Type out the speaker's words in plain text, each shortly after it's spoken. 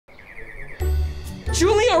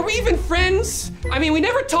Julie, are we even friends? I mean, we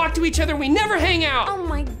never talk to each other, we never hang out. Oh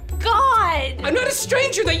my God! I'm not a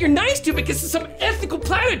stranger that you're nice to because of some ethical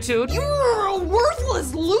platitude. You're a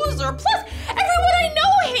worthless loser. Plus, everyone I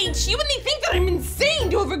know hates you and they think that I'm insane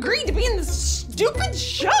to have agreed to be in this stupid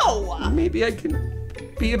show. Maybe I can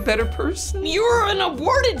be a better person. You're an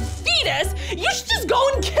aborted fetus. You should just go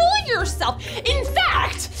and kill yourself. In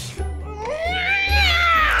fact,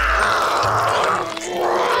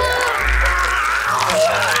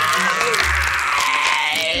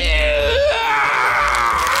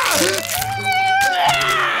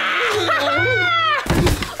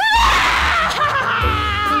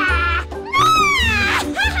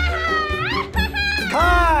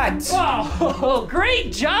 Oh,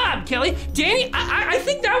 great job, Kelly. Danny, I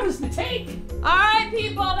think that was the take. all right,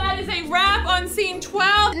 people, that is a wrap on scene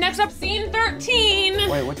 12. Next up, scene 13.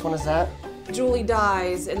 Wait, which one is that? Julie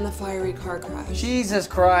dies in the fiery car crash. Jesus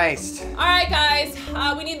Christ. All right, guys,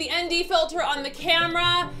 we need the ND filter on the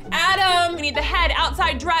camera. Adam, we need the head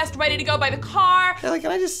outside dressed, ready to go by the car. Kelly,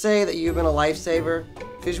 can I just say that you've been a lifesaver?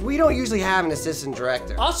 Because we don't usually have an assistant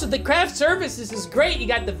director. Also, the craft services is great. You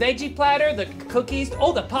got the veggie platter, the cookies,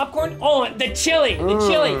 oh, the popcorn, oh, the chili,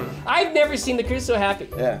 I've never seen the crew so happy.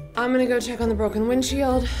 Yeah. I'm gonna go check on the broken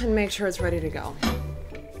windshield and make sure it's ready to go.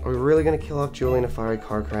 Are we really gonna kill off Julie in a fiery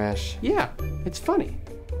car crash? Yeah, it's funny.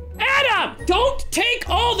 Adam, don't take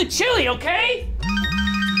all the chili, okay?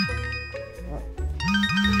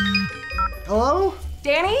 Hello?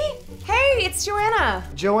 Danny? Hey, it's Joanna.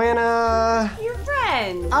 Joanna. Your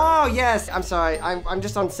friend. Oh, yes. I'm sorry. I'm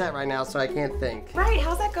just on set right now, so I can't think. Right,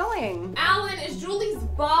 how's that going? Alan, is Julie's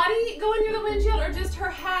body going through the windshield or just her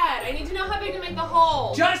head? I need to know how big to make the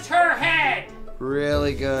hole. Just her head.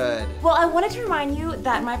 Really good. Well, I wanted to remind you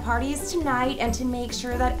that my party is tonight and to make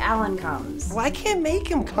sure that Alan comes. Well, I can't make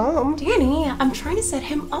him come. Danny, I'm trying to set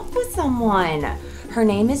him up with someone. Her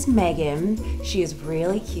name is Megan. She is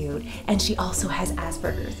really cute, and she also has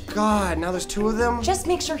Aspergers. God, now there's two of them? Just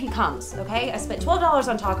make sure he comes, okay? I spent $12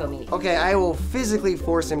 on taco meat. Okay, I will physically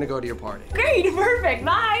force him to go to your party. Great, perfect,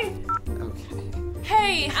 bye. Okay.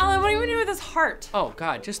 Hey, Alan, what are you gonna do with this heart? Oh,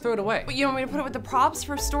 God, just throw it away. You want me to put it with the props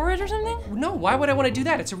for storage or something? No, why would I want to do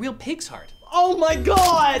that? It's a real pig's heart. Oh my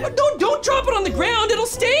God! Don't drop it on the ground, it'll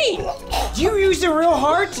stain! Do you use a real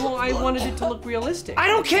heart? Well, I wanted it to look realistic. I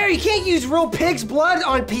don't care, you can't use real pig's blood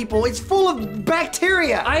on people. It's full of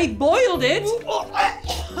bacteria. I boiled it.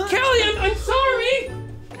 Kelly, I'm sorry.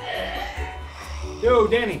 Yo,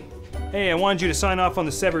 Danny. Hey, I wanted you to sign off on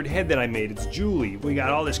the severed head that I made. It's Julie. We got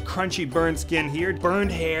all this crunchy burned skin here,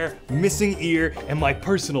 burned hair, missing ear, and my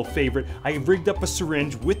personal favorite, I rigged up a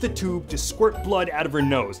syringe with the tube to squirt blood out of her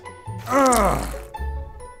nose. Ugh.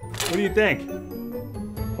 What do you think?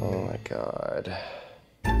 Oh my God.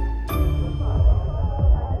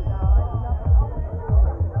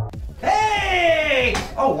 Hey!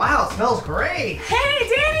 Oh wow, it smells great. Hey,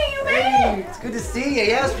 Danny, you made it! It's good to see you.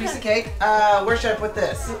 Yeah, it's a piece of cake. Where should I put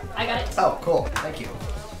this? I got it. Oh, cool. Thank you.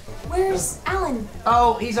 Where's Alan?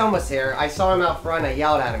 Oh, he's almost here. I saw him out front. I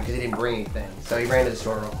yelled at him because he didn't bring anything. So he ran to the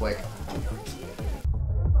store real quick.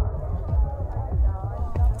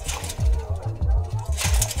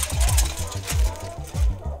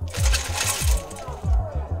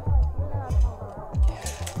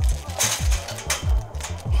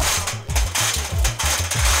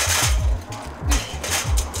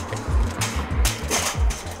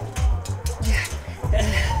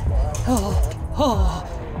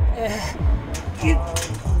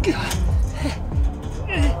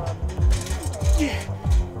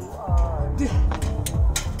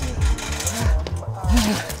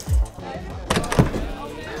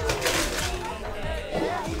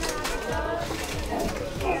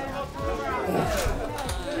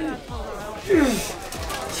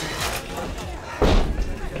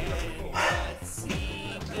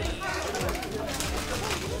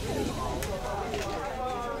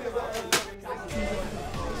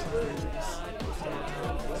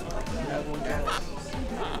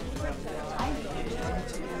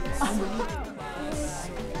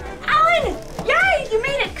 Alan! Yay, you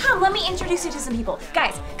made it. Come, let me introduce you to some people.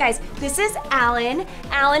 Guys, this is Alan.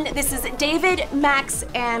 Alan, this is David, Max,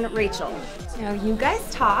 and Rachel. Now you guys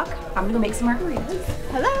talk. I'm gonna go make some margaritas.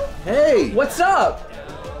 Hello? Hey, what's up?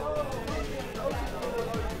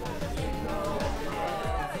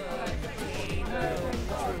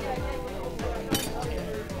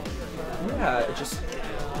 Yeah, just...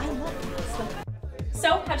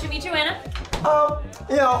 So, how'd you meet Joanna?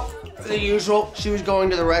 You know, the usual. She was going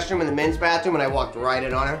to the restroom in the men's bathroom and I walked right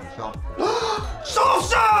in on her, so.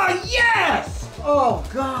 Salsa! Yes! Oh,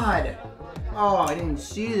 God. Oh, I didn't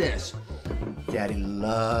see this. Daddy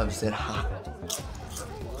loves it hot.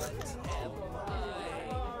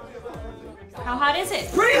 How hot is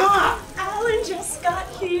it? Pretty hot! Alan just got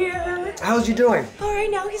here. How's you doing? All right,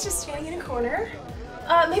 now he's just standing in a corner.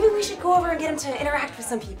 Maybe we should go over and get him to interact with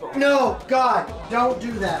some people. No, God, don't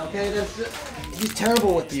do that, okay? He's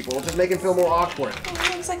terrible with people. Just make him feel more awkward. Oh,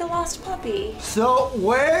 he looks like a lost puppy. So,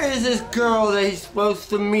 where is this girl that he's supposed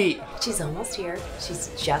to meet? She's almost here. She's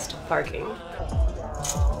just barking.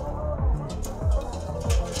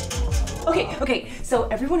 Okay, so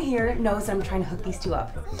everyone here knows I'm trying to hook these two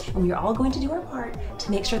up. And we're all going to do our part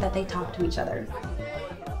to make sure that they talk to each other.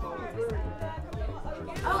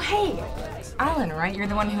 Oh, hey. Alan, right? You're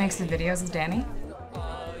the one who makes the videos with Danny?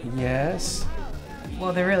 Yes.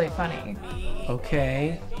 Well, they're really funny.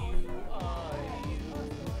 Okay.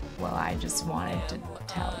 Well, I just wanted to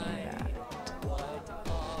tell you that.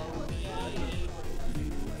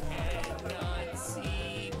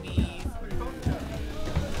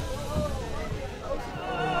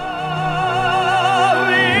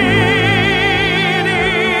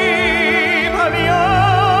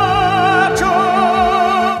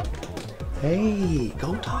 Hey,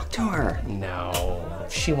 go talk to her. No.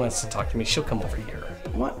 If she wants to talk to me, she'll come over here.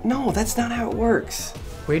 What? No, that's not how it works.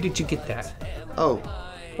 Where did you get that? Oh,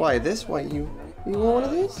 why this? Why you want one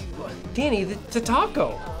of these? Danny, the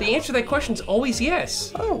taco. The answer to that question is always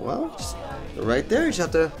yes. Oh, well, just right there. You just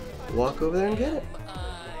have to walk over there and get it.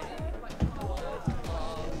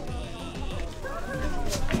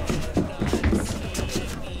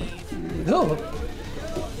 No.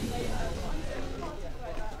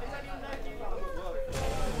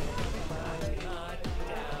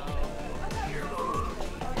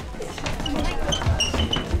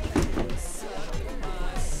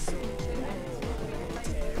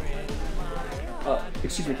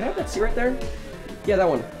 Excuse me, can I have that seat right there? Yeah, that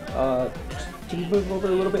one. Can you move over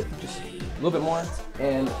a little bit? Just a little bit more.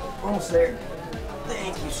 And almost there.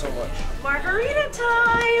 Thank you so much. Margarita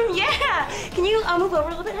time! Yeah! Can you move over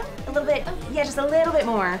a little bit now? A little bit? Yeah, just a little bit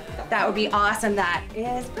more. That would be awesome. That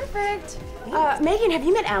is perfect. Megan, have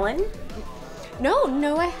you met Alan?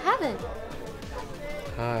 No, I haven't.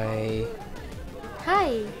 Hi.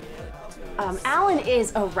 Hi. Alan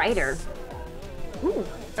is a writer. Ooh,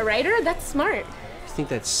 a writer? That's smart. You think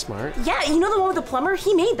that's smart? Yeah, you know the one with the plumber?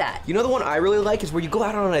 He made that. You know the one I really like is where you go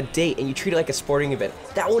out on a date and you treat it like a sporting event.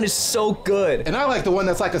 That one is so good. And I like the one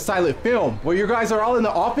that's like a silent film, where you guys are all in the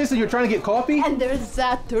office and you're trying to get coffee. And there's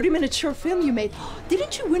that 30-minute short film you made.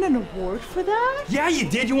 Didn't you win an award for that? Yeah, you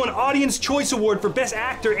did. You won Audience Choice Award for Best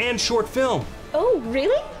Actor and Short Film. Oh,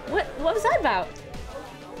 really? What was that about?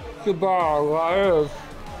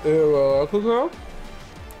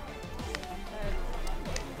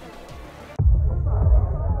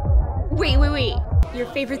 Wait. Your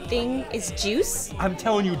favorite thing is juice? I'm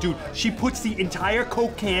telling you, dude, she puts the entire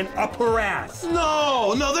Coke can up her ass.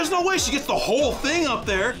 No, there's no way she gets the whole thing up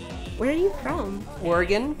there. Where are you from?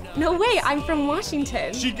 Oregon? No way, I'm from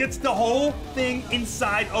Washington. She gets the whole thing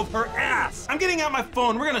inside of her ass. I'm getting out my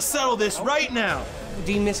phone. We're gonna settle this right now.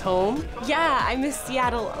 Do you miss home? Yeah, I miss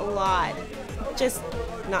Seattle a lot. Just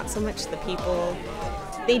not so much the people.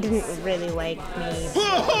 They didn't really like me.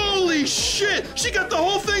 Holy shit! She got the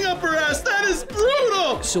whole thing up her ass. That is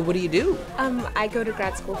brutal. So what do you do? I go to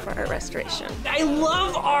grad school for art restoration. I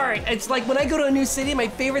love art. It's like when I go to a new city, my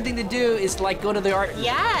favorite thing to do is like go to the art.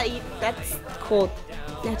 Yeah, that's cool.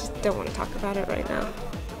 I just don't want to talk about it right now.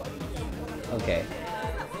 Okay.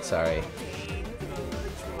 Sorry.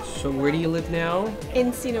 So where do you live now?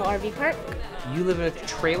 Encino RV Park. You live in a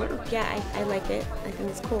trailer? Yeah, I like it. I think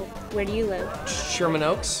it's cool. Where do you live? Sherman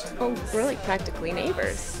Oaks? Oh, we're like practically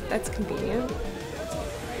neighbors. That's convenient.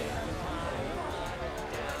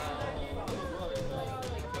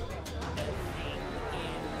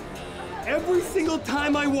 Every single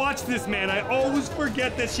time I watch this, man, I always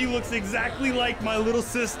forget that she looks exactly like my little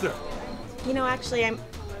sister. You know, actually, I'm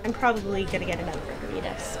probably gonna get another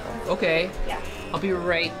margarita. So. Okay. Yeah. I'll be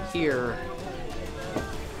right here.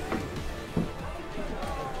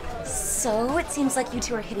 So, it seems like you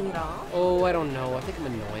two are hitting it off. Oh, I don't know. I think I'm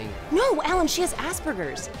annoying. No, Alan, she has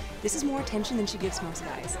Aspergers. This is more attention than she gives most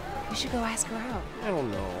guys. You should go ask her out. I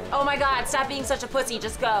don't know. Oh my God, stop being such a pussy,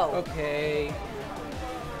 just go. Okay.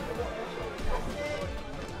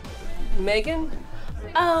 Megan?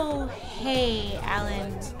 Oh, hey,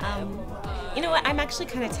 Alan. You know what? I'm actually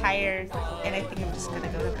kind of tired, and I think I'm just gonna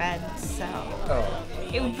go to bed, so.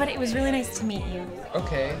 Oh. But it was really nice to meet you.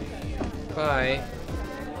 Okay. Bye.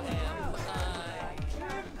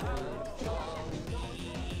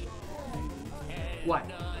 What?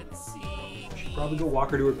 Should probably go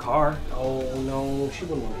walk her to her car. Oh, no, she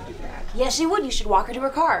wouldn't want to do that. Yes, she would. You should walk her to her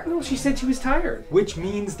car. No, she said she was tired. Which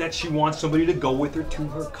means that she wants somebody to go with her to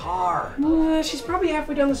her car. She's probably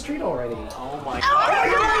halfway down the street already. Oh my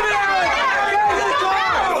God.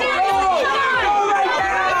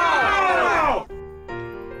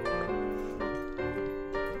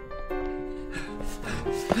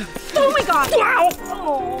 Oh my God! Wow!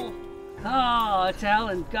 Oh, it's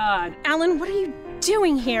Alan. God. Alan, what are you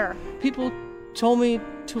doing here? People told me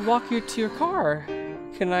to walk you to your car.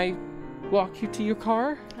 Can I walk you to your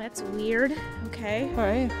car? That's weird. Okay. All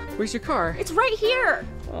right. Where's your car? It's right here.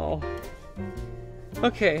 Oh.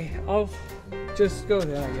 Okay, I'll just go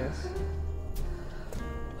then, I guess.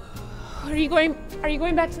 Are you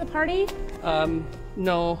going back to the party?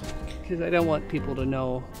 No, because I don't want people to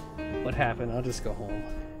know what happened. I'll just go home.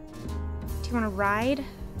 Do you want to ride?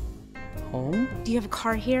 Home? Do you have a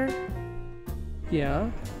car here? Yeah.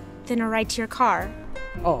 Then a ride to your car.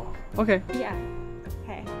 Oh, okay. Yeah.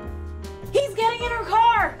 Okay. He's getting in her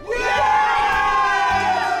car!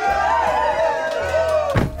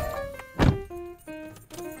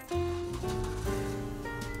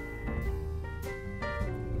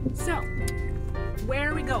 So,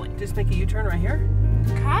 where are we going? Just make a U-turn right here.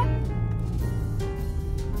 Okay.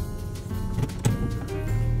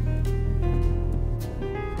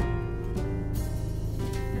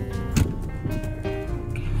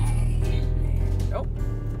 Oh.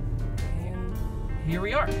 And here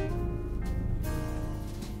we are.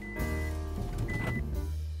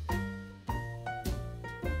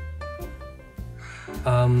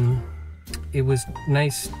 It was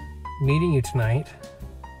nice meeting you tonight.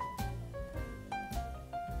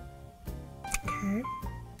 Okay.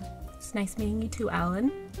 It's nice meeting you too,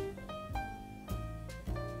 Alan.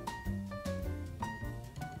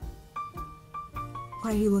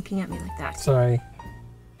 Why are you looking at me like that? Sorry.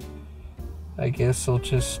 I guess I'll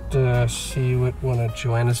just see you at one of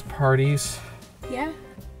Joanna's parties. Yeah,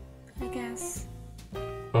 I guess.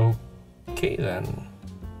 Okay then.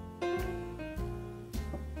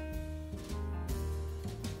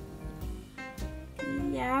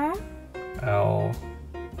 Yeah? I'll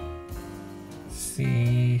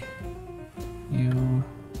see you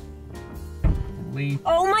later.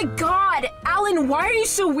 Oh my God! Alan, why are you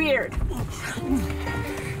so weird?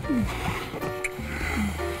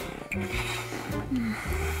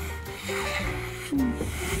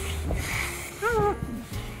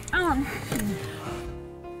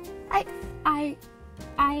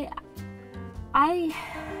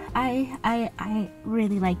 I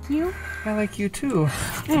really like you. I like you too.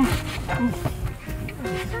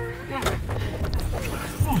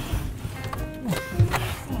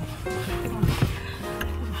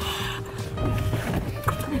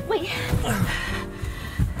 Wait.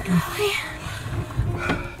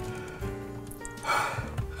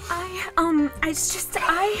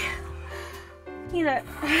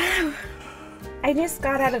 I just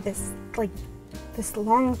got out of this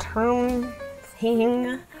long-term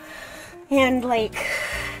thing, and I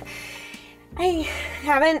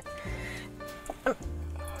haven't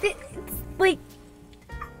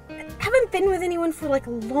been with anyone for a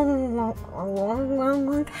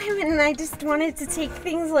long time, and I just wanted to take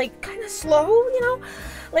things kind of slow,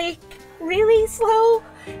 really slow.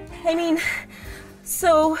 I mean,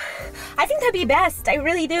 so I think that'd be best. I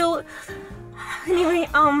really do. Anyway,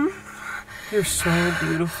 You're so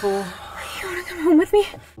beautiful. You wanna come home with me?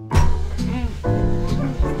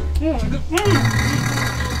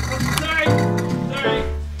 Sorry.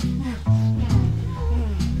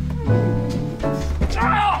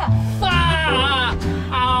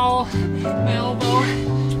 Ow! My elbow.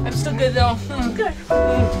 I'm still good though. Good.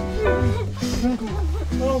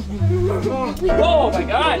 Oh my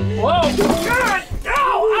God! Whoa! God!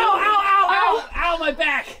 Ow! Ow! My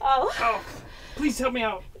back! Oh. Please help me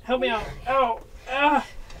out. Help me out. Ow!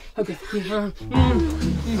 Okay.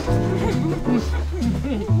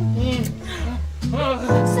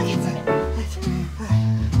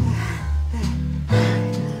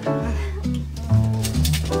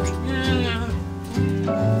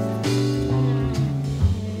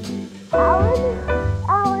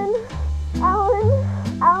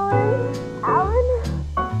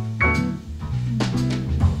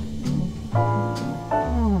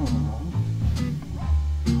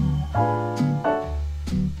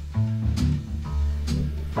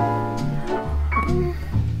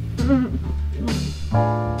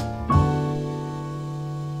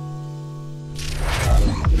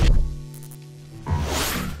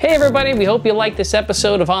 Hey everybody, we hope you liked this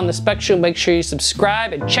episode of On the Spectrum. Make sure you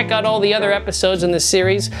subscribe and check out all the other episodes in this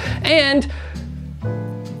series. And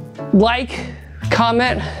like,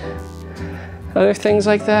 comment, other things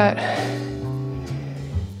like that.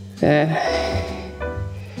 that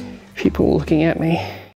people were looking at me.